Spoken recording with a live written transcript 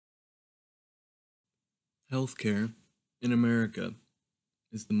Healthcare in America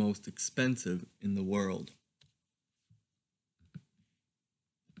is the most expensive in the world.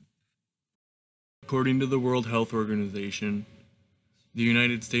 According to the World Health Organization, the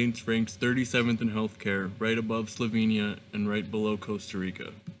United States ranks 37th in healthcare, right above Slovenia and right below Costa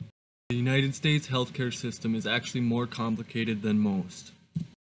Rica. The United States healthcare system is actually more complicated than most.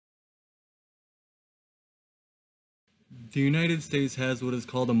 The United States has what is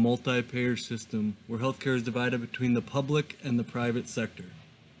called a multi-payer system, where healthcare is divided between the public and the private sector.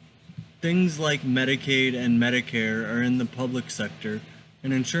 Things like Medicaid and Medicare are in the public sector,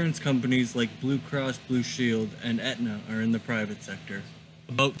 and insurance companies like Blue Cross Blue Shield and Aetna are in the private sector.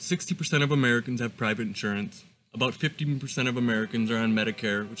 About 60% of Americans have private insurance. About 15% of Americans are on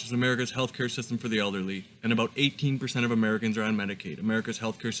Medicare, which is America's healthcare system for the elderly, and about 18% of Americans are on Medicaid, America's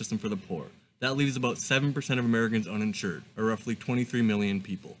healthcare system for the poor. That leaves about 7% of Americans uninsured, or roughly 23 million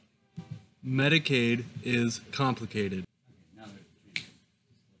people. Medicaid is complicated.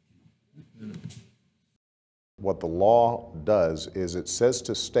 What the law does is it says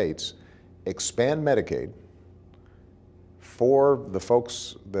to states, expand Medicaid for the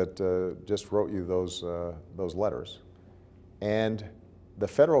folks that just wrote you those letters, and the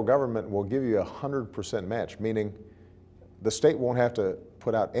federal government will give you 100% match, meaning the state won't have to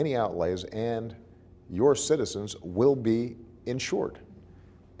put out any outlays and your citizens will be insured.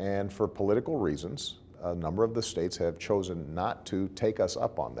 And for political reasons, a number of the states have chosen not to take us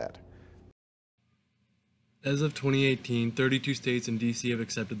up on that. As of 2018, 32 states and DC have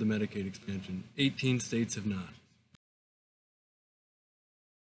accepted the Medicaid expansion. 18 states have not.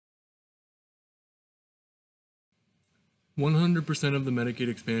 "100% of the Medicaid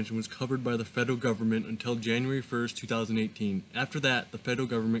expansion was covered by the federal government until January 1st, 2018. After that, the federal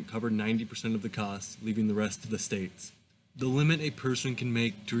government covered 90% of the costs, leaving the rest to the states. The limit a person can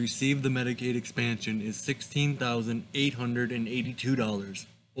make to receive the Medicaid expansion is $16,882,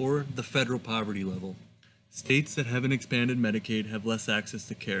 or the federal poverty level. States that haven't expanded Medicaid have less access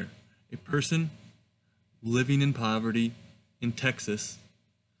to care. A person living in poverty in Texas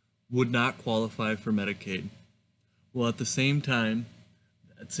would not qualify for Medicaid, while at the same time,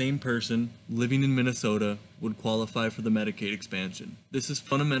 that same person living in Minnesota would qualify for the Medicaid expansion. This is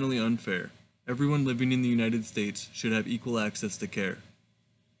fundamentally unfair. Everyone living in the United States should have equal access to care.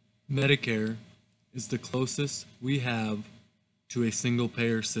 Medicare is the closest we have to a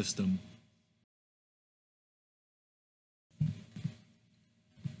single-payer system.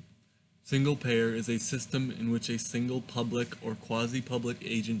 Single-payer is a system in which a single public or quasi-public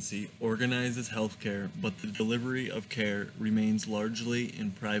agency organizes healthcare, but the delivery of care remains largely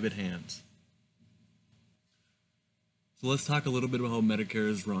in private hands. So let's talk a little bit about how Medicare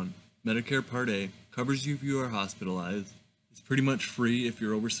is run. Medicare Part A covers you if you are hospitalized. It's pretty much free if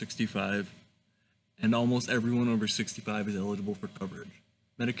you're over 65, and almost everyone over 65 is eligible for coverage.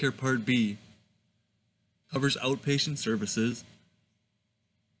 Medicare Part B covers outpatient services,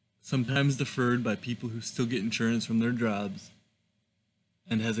 sometimes deferred by people who still get insurance from their jobs,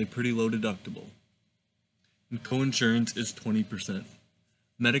 and has a pretty low deductible. And coinsurance is 20%.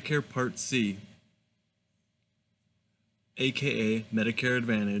 Medicare Part C, aka Medicare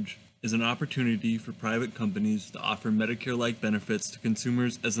Advantage, is an opportunity for private companies to offer Medicare-like benefits to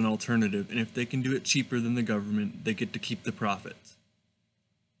consumers as an alternative, and if they can do it cheaper than the government, they get to keep the profits.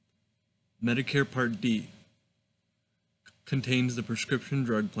 Medicare Part D contains the prescription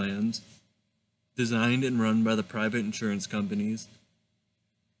drug plans designed and run by the private insurance companies,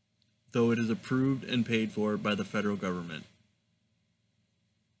 though it is approved and paid for by the federal government.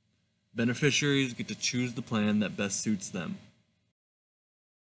 Beneficiaries get to choose the plan that best suits them.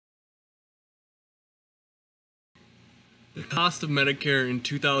 The cost of Medicare in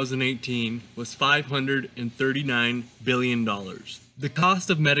 2018 was $539 billion. The cost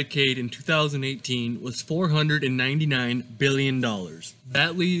of Medicaid in 2018 was $499 billion.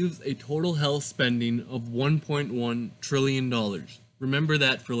 That leaves a total health spending of $1.1 trillion. Remember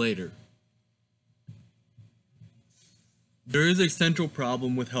that for later. There is a central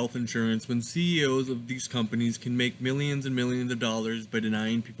problem with health insurance when CEOs of these companies can make millions and millions of dollars by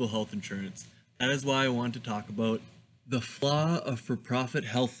denying people health insurance. That is why I want to talk about the flaw of for-profit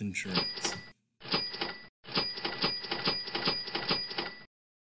health insurance.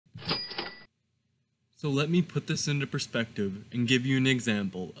 So let me put this into perspective and give you an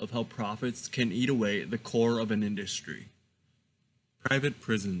example of how profits can eat away the core of an industry. Private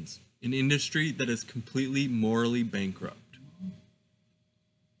prisons, an industry that is completely morally bankrupt.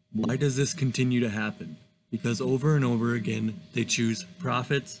 Why does this continue to happen? Because over and over again, they choose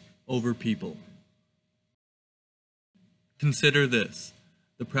profits over people. Consider this.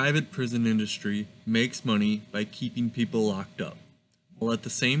 The private prison industry makes money by keeping people locked up, while at the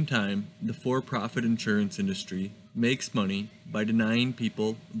same time, the for-profit insurance industry makes money by denying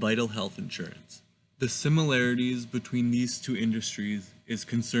people vital health insurance. The similarities between these two industries is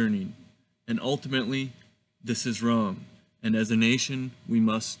concerning, and ultimately, this is wrong, and as a nation, we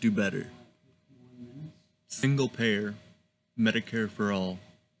must do better. Single payer, Medicare for all,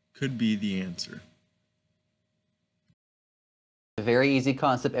 could be the answer. A very easy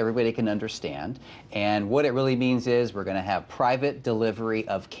concept everybody can understand, and what it really means is we're going to have private delivery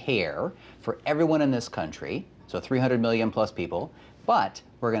of care for everyone in this country, so 300 million plus people, but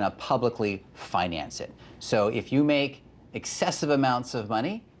we're going to publicly finance it. So if you make excessive amounts of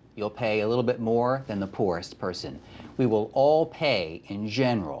money, you'll pay a little bit more than the poorest person. We will all pay, in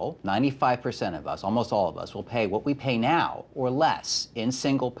general, 95% of us, almost all of us, will pay what we pay now or less in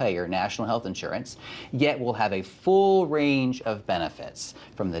single-payer national health insurance, yet we'll have a full range of benefits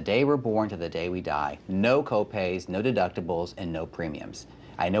from the day we're born to the day we die. No copays, no deductibles, and no premiums.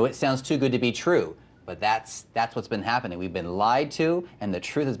 I know it sounds too good to be true, but that's what's been happening. We've been lied to, and the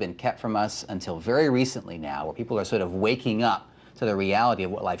truth has been kept from us until very recently now, where people are sort of waking up to the reality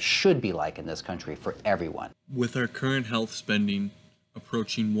of what life should be like in this country for everyone. With our current health spending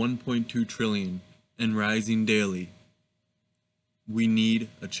approaching $1.2 trillion and rising daily, we need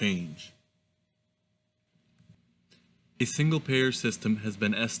a change. A single-payer system has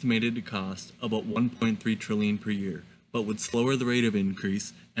been estimated to cost about $1.3 trillion per year, but would slow the rate of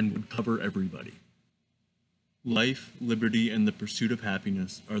increase and would cover everybody. Life, liberty, and the pursuit of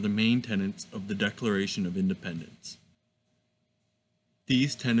happiness are the main tenets of the Declaration of Independence.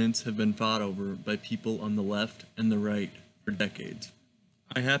 These tenets have been fought over by people on the left and the right for decades.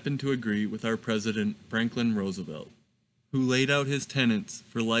 I happen to agree with our President Franklin Roosevelt, who laid out his tenets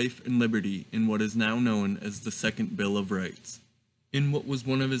for life and liberty in what is now known as the Second Bill of Rights. In what was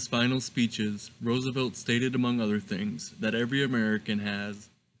one of his final speeches, Roosevelt stated, among other things, that every American has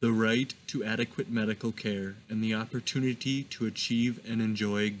the right to adequate medical care and the opportunity to achieve and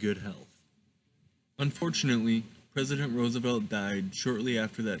enjoy good health. Unfortunately, President Roosevelt died shortly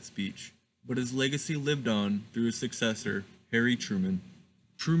after that speech, but his legacy lived on through his successor, Harry Truman.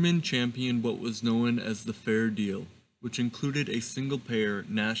 Truman championed what was known as the Fair Deal, which included a single-payer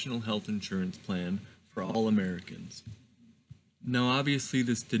national health insurance plan for all Americans. Now obviously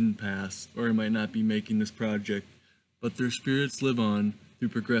this didn't pass, or I might not be making this project, but their spirits live on through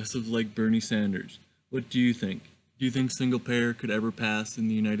progressives like Bernie Sanders. What do you think? Do you think single-payer could ever pass in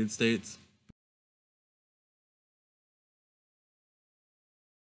the United States?